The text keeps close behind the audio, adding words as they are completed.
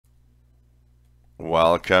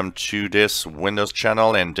Welcome to this Windows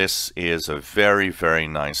channel, and this is a very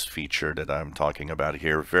nice feature that I'm talking about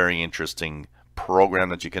here. Very interesting program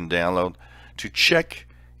that you can download to check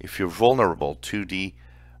if you're vulnerable to the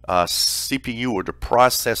CPU or the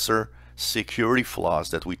processor security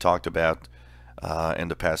flaws that we talked about in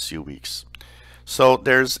the past few weeks. So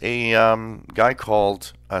there's a guy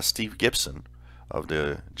called Steve Gibson of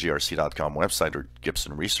the grc.com website, or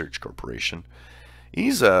Gibson Research Corporation.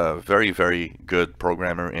 He's a very good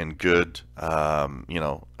programmer and good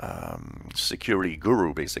security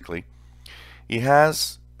guru, basically. He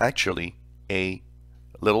has actually a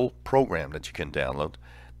little program that you can download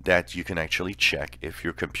that you can actually check if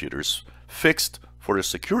your computer's fixed for the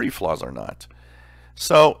security flaws or not.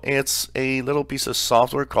 So it's a little piece of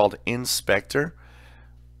software called Inspector.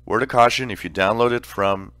 Word of caution, if you download it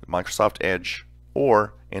from Microsoft Edge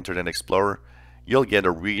or Internet Explorer, you'll get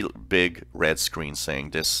a real big red screen saying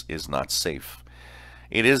this is not safe.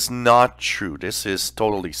 It is not true. This is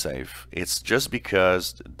totally safe. It's just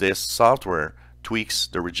because this software tweaks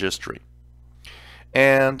the registry,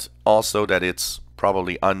 and also that it's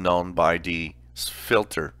probably unknown by the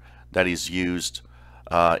filter that is used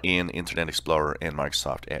in Internet Explorer and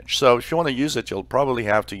Microsoft Edge. So if you want to use it, you'll probably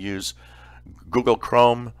have to use Google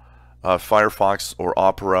Chrome, Firefox, or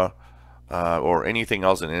Opera, or anything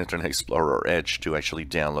else in Internet Explorer or Edge to actually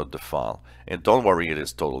download the file. And don't worry, it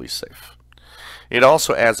is totally safe. It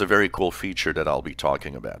also adds a very cool feature that I'll be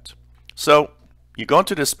talking about. So you go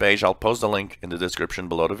into this page, I'll post the link in the description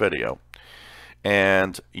below the video,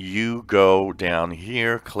 and you go down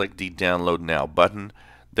here, click the download now button.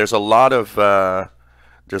 There's a lot of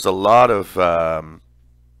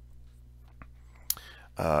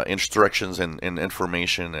instructions and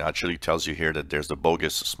information. It actually tells you here that there's the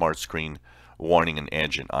bogus smart screen warning in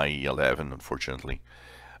Edge in IE11, unfortunately.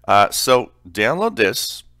 So download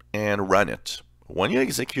this and run it. When you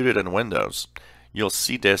execute it in Windows, you'll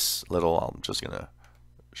see this little, I'm just going to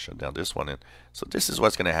shut down this one. So this is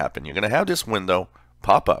what's going to happen. You're going to have this window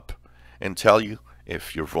pop up and tell you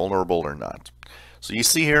if you're vulnerable or not. So you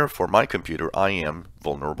see here, for my computer, I am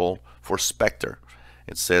vulnerable for Spectre.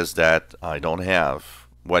 It says that I don't have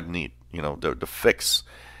what need, the fix.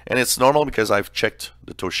 And it's normal because I've checked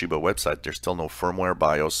the Toshiba website. There's still no firmware,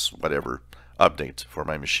 BIOS, whatever update for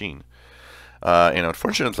my machine. And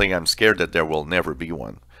unfortunately, I'm scared that there will never be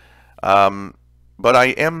one. But I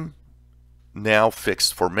am now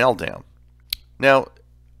fixed for Meltdown. Now,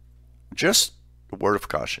 just a word of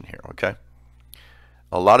caution here, okay?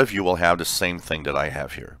 A lot of you will have the same thing that I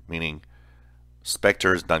have here, meaning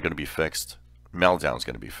Spectre is not going to be fixed. Meltdown is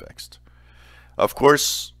going to be fixed. Of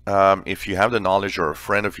course, if you have the knowledge, or a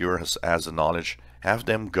friend of yours has the knowledge, have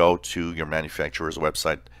them go to your manufacturer's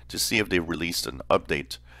website to see if they released an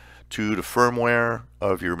update to the firmware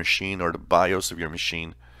of your machine or the BIOS of your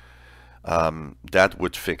machine that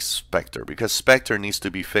would fix Spectre, because Spectre needs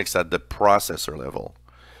to be fixed at the processor level,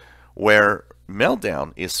 where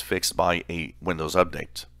Meltdown is fixed by a Windows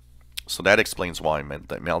update. So that explains why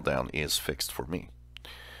Meltdown is fixed for me.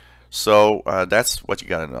 So that's what you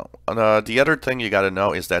got to know. The other thing you got to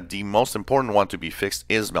know is that the most important one to be fixed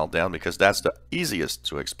is Meltdown, because that's the easiest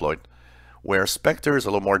to exploit, where Spectre is a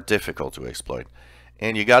little more difficult to exploit.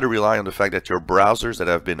 And you got to rely on the fact that your browsers that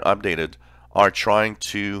have been updated are trying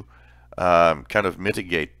to kind of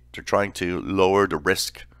mitigate, they're trying to lower the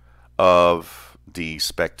risk of the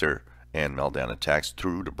Spectre and Meltdown attacks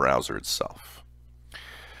through the browser itself.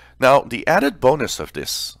 Now, the added bonus of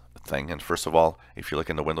this thing, and first of all, if you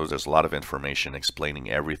look in the Windows, there's a lot of information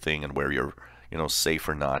explaining everything and where you're safe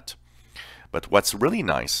or not. But what's really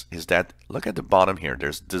nice is that, look at the bottom here,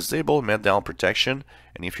 there's disable Meltdown protection,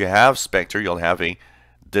 and if you have Spectre, you'll have a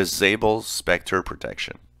disable Spectre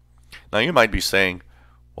protection. Now you might be saying,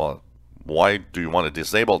 well, why do you want to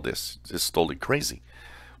disable this? This is totally crazy.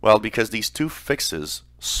 Well, because these two fixes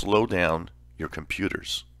slow down your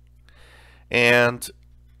computers, and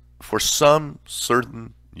for some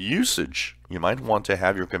certain usage, you might want to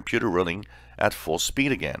have your computer running at full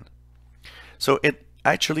speed again. So it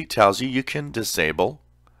actually tells you you can disable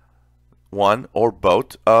one or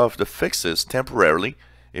both of the fixes temporarily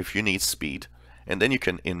if you need speed, and then you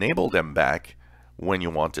can enable them back when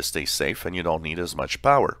you want to stay safe and you don't need as much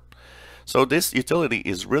power. So this utility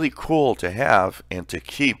is really cool to have and to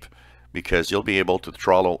keep, because you'll be able to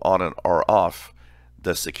throttle on and or off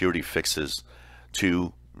the security fixes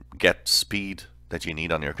to get speed that you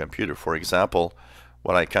need on your computer. For example,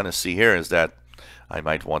 what I kind of see here is that I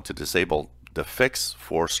might want to disable the fix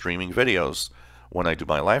for streaming videos when I do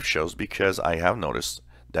my live shows, because I have noticed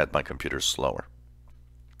that my computer is slower.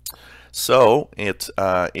 So it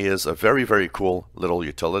is a very cool little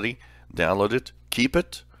utility. Download it, keep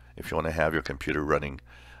it. If you want to have your computer running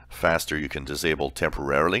faster, you can disable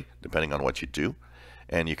temporarily, depending on what you do,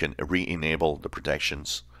 and you can re-enable the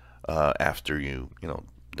protections after you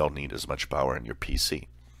don't need as much power in your PC.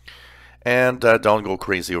 And don't go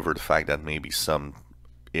crazy over the fact that maybe some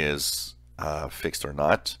is fixed or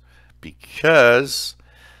not, because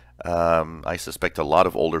I suspect a lot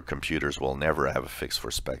of older computers will never have a fix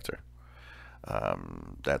for Spectre.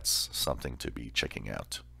 That's something to be checking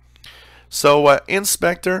out. So in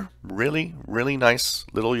Spectre, really nice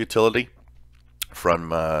little utility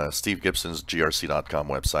from Steve Gibson's grc.com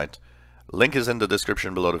website. Link is in the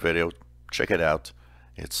description below the video. Check it out.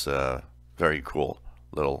 It's a very cool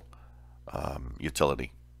little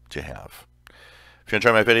utility to have. If you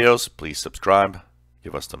enjoy my videos, please subscribe,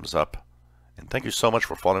 give us thumbs up, and thank you so much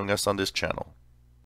for following us on this channel.